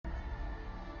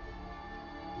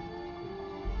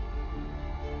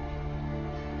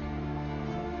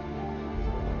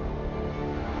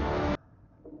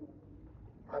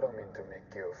to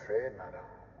make you afraid, madam.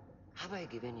 Have I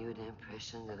given you the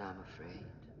impression that I'm afraid?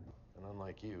 And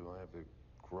unlike you, I have to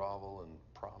grovel and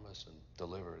promise and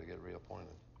deliver to get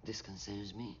reappointed. This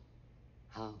concerns me.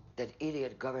 How? That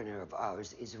idiot governor of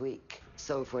ours is weak.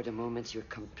 So for the moment, you're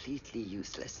completely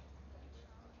useless.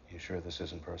 You sure this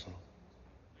isn't personal?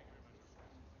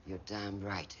 You're damn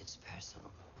right it's personal.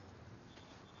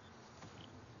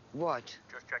 What?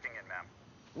 Just checking in, ma'am.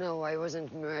 No, I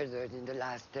wasn't murdered in the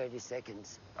last 30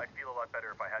 seconds. I'd feel a lot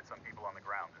better if I had some people on the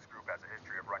ground. This group has a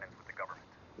history of run-ins with the government.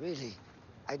 Really?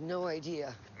 I'd no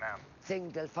idea. Ma'am.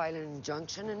 Think they'll file an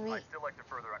injunction on me? I'd still like to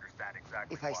further understand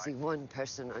exactly If I see one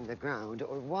person on the ground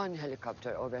or one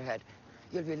helicopter overhead,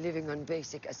 you'll be living on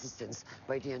basic assistance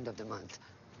by the end of the month.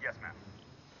 Yes,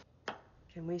 ma'am.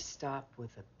 Can we stop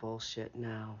with the bullshit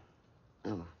now?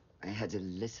 Oh, I had a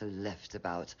little left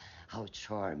about how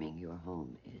charming your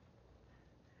home is.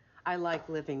 I like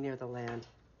living near the land.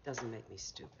 Doesn't make me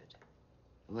stupid.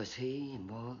 Was he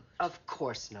involved? Of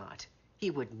course not. He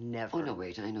would never. Oh, no,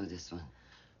 wait, I know this one.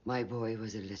 My boy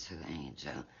was a little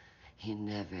angel. He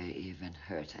never even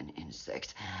hurt an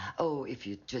insect. Oh, if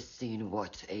you'd just seen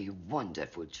what a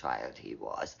wonderful child he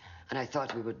was. And I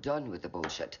thought we were done with the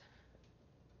bullshit.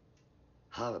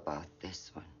 How about this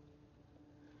one?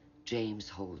 James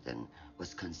Holden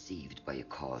was conceived by a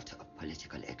cult of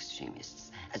political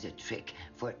extremists as a trick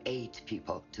for 8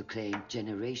 people to claim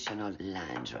generational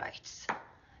land rights.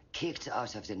 Kicked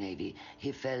out of the Navy,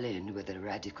 he fell in with a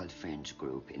radical fringe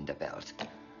group in the belt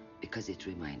because it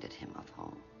reminded him of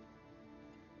home.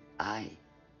 I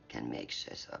can make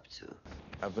shit up too.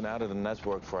 I've been out of the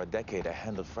network for a decade. I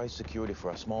handled freight security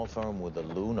for a small firm with a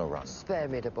Luna run. Spare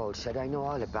me the bullshit. I know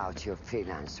all about your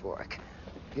freelance work.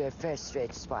 You're a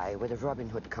first-rate spy with a Robin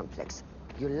Hood complex.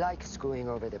 You like screwing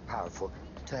over the powerful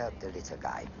to help the little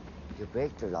guy. You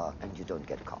break the law and you don't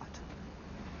get caught.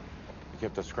 You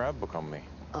kept a scrapbook on me.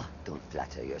 Oh, don't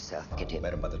flatter yourself. Get him.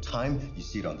 Madam, by the time you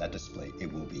see it on that display,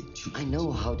 it will be too late. I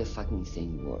know how the fucking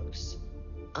thing works.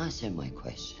 Answer my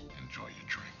question. Enjoy your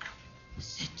drink.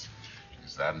 Sit.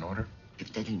 Is that an order?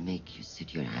 If that'll make you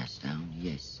sit your ass down,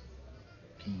 yes.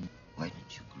 Please, why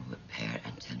don't you grow a pair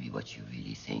and tell me what you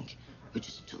really think? We're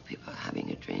just 2 people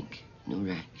having a drink. No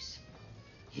ranks.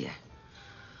 Here,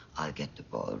 I'll get the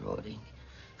ball rolling.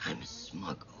 I'm a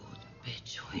smug old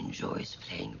bitch who enjoys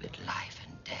playing with life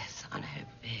and death on her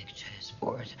big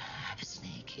chessboard. A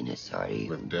snake in a sorry...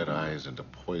 With dead eyes and a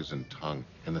poisoned tongue.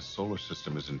 And the solar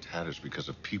system is in tatters because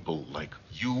of people like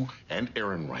you and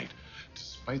Errinwright.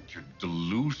 Despite your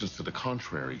delusions to the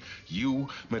contrary, you,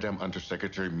 Madame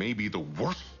Undersecretary, may be the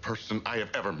worst person I have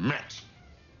ever met.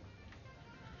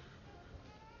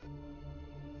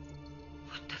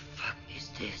 What the fuck is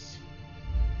this?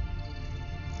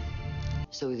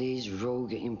 So these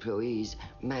rogue employees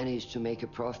managed to make a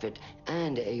profit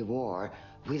and a war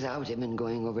without even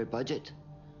going over budget?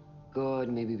 God,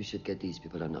 maybe we should get these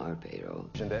people on our payroll.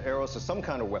 The arrows are some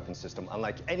kind of weapon system,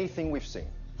 unlike anything we've seen.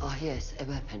 Oh, yes, a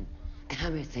weapon. A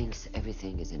hammer thinks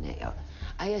everything is a nail.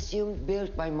 I assume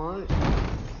built by Mars.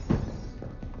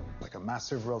 Like a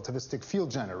massive relativistic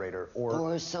field generator, or...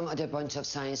 Or some other bunch of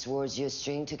science words you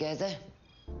string together.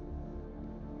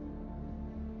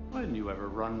 Why didn't you ever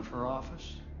run for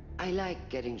office? I like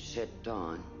getting shit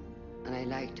done, and I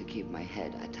like to keep my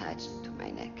head attached to my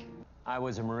neck. I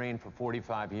was a Marine for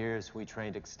 45 years. We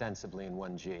trained extensively in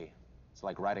 1G. It's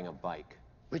like riding a bike.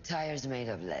 With tires made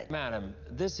of lead. Madam,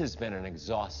 this has been an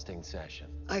exhausting session.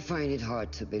 I find it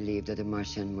hard to believe that a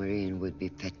Martian Marine would be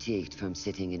fatigued from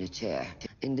sitting in a chair.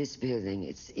 In this building,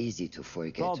 it's easy to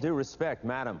forget. With all due respect,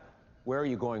 madam, where are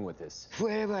you going with this?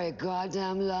 Wherever I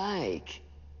goddamn like.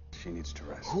 She needs to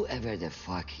rest. Whoever the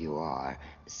fuck you are,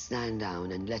 stand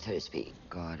down and let her speak.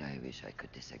 God, I wish I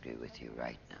could disagree with you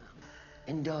right now.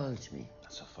 Indulge me.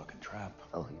 That's a fucking trap.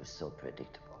 Oh, you're so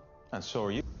predictable. And so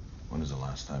are you. When was the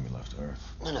last time you left Earth?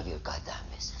 None of your goddamn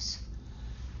business.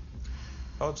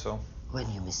 Thought so. When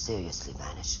you mysteriously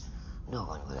vanish, no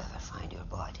one will ever find your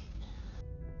body.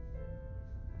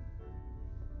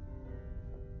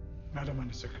 Madam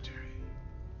Undersecretary,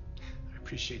 I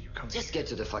appreciate you coming. Just get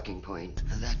to the fucking point.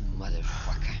 That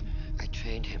motherfucker, I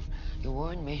trained him. You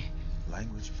warned me.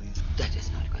 Language, please. That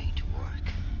is not going to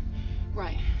work.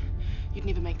 Right. You can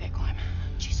even make that climb.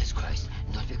 Jesus Christ,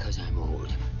 not because I'm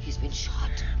old. He's been shot.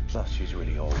 Plus, she's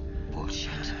really old.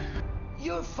 Bullshit.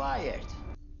 You're fired.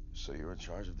 So you're in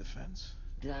charge of defense?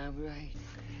 Damn right.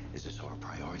 Is this our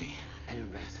priority?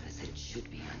 Errinwright's message should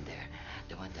be on there.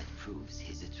 The one that proves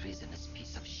he's a treasonous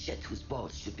piece of shit whose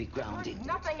balls should be grounded.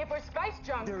 Nothing if we're space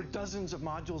junk. There are dozens of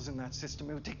modules in that system.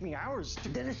 It would take me hours to...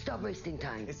 Then stop wasting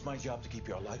time. It's my job to keep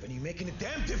you alive, and you're making it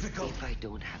damn difficult. If I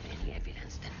don't have any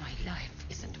evidence, then my life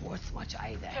isn't worth much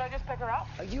either. Should I just pick her up?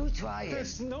 You try it.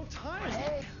 There's no time.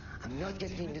 Hey, I'm not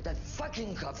getting into that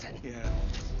fucking coffin.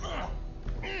 Yeah.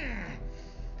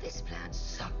 This plan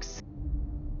sucks.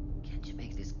 Can't you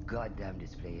make this goddamn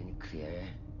display any clearer?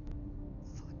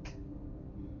 Fuck.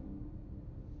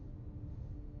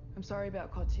 I'm sorry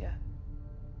about Kotia.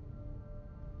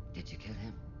 Did you kill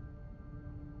him?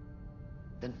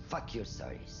 Then fuck your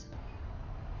sorries.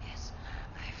 Yes,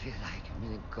 I feel like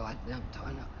I'm in a goddamn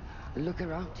tornado. Look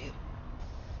around you.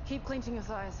 Keep clenching your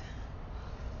thighs.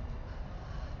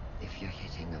 If you're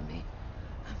hitting on me,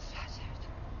 I'm flattered.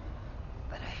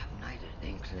 But I have neither the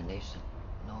inclination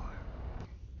nor...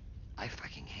 I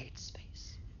fucking hate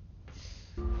space.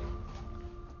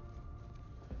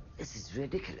 This is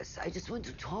ridiculous. I just want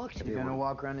to talk to If you're everyone. gonna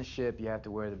walk around the ship, you have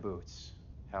to wear the boots.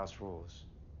 House rules.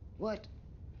 What?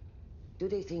 Do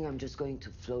they think I'm just going to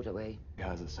float away? He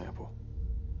has a sample.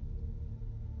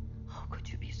 How could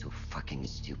you be so fucking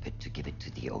stupid to give it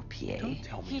to the OPA? Don't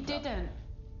tell me He didn't.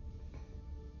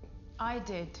 I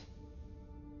did.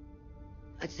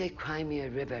 I'd say cry me a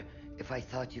river if I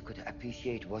thought you could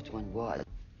appreciate what one was.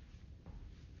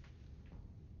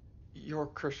 You're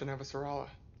Chrisjen Avasarala,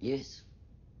 Yes,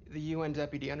 the UN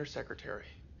Deputy Undersecretary.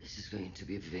 this is going to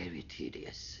be very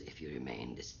tedious if you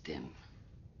remain this dim.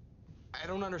 I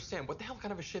don't understand. What the hell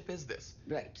kind of a ship is this?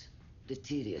 Right. The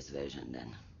tedious version,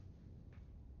 then.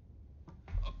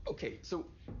 Okay, so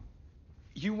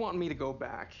you want me to go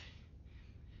back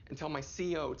and tell my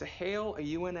CO to hail a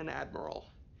UN admiral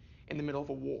in the middle of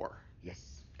a war?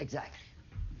 Yes, exactly.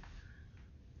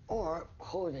 Or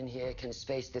Holden here can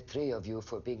space the three of you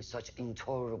for being such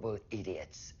intolerable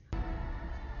idiots.